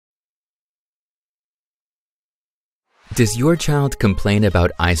Does your child complain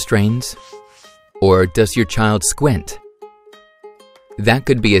about eye strains? Or does your child squint? That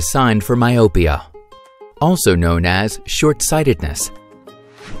could be a sign for myopia, also known as short-sightedness.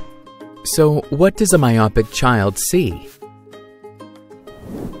 So, what does a myopic child see?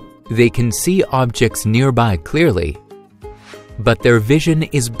 They can see objects nearby clearly, but their vision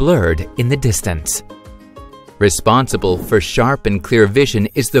is blurred in the distance. Responsible for sharp and clear vision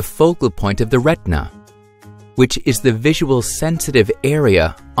is the focal point of the retina, which is the visual sensitive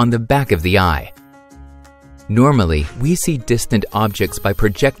area on the back of the eye. Normally, we see distant objects by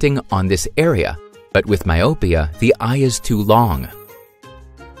projecting on this area, but with myopia, the eye is too long.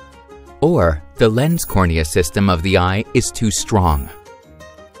 Or the lens cornea system of the eye is too strong.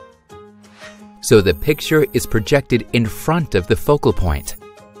 So the picture is projected in front of the focal point,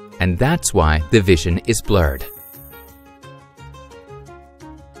 and that's why the vision is blurred.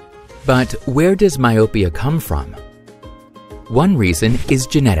 But where does myopia come from? One reason is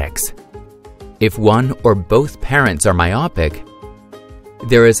genetics. If one or both parents are myopic,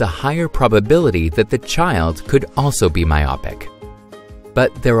 there is a higher probability that the child could also be myopic.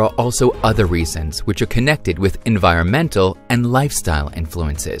 But there are also other reasons which are connected with environmental and lifestyle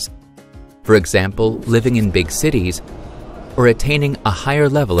influences. For example, living in big cities or attaining a higher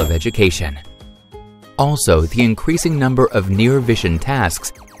level of education. Also, the increasing number of near-vision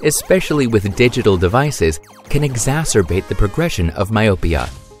tasks, especially with digital devices, can exacerbate the progression of myopia.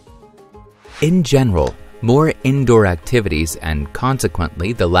 In general, more indoor activities and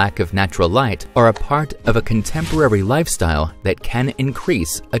consequently the lack of natural light are a part of a contemporary lifestyle that can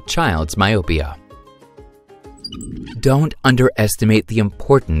increase a child's myopia. Don't underestimate the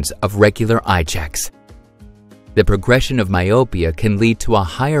importance of regular eye checks. The progression of myopia can lead to a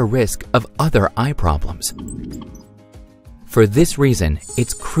higher risk of other eye problems. For this reason,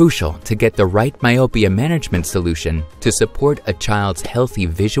 it's crucial to get the right myopia management solution to support a child's healthy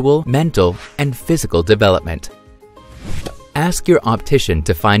visual, mental, and physical development. Ask your optician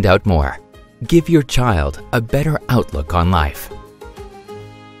to find out more. Give your child a better outlook on life.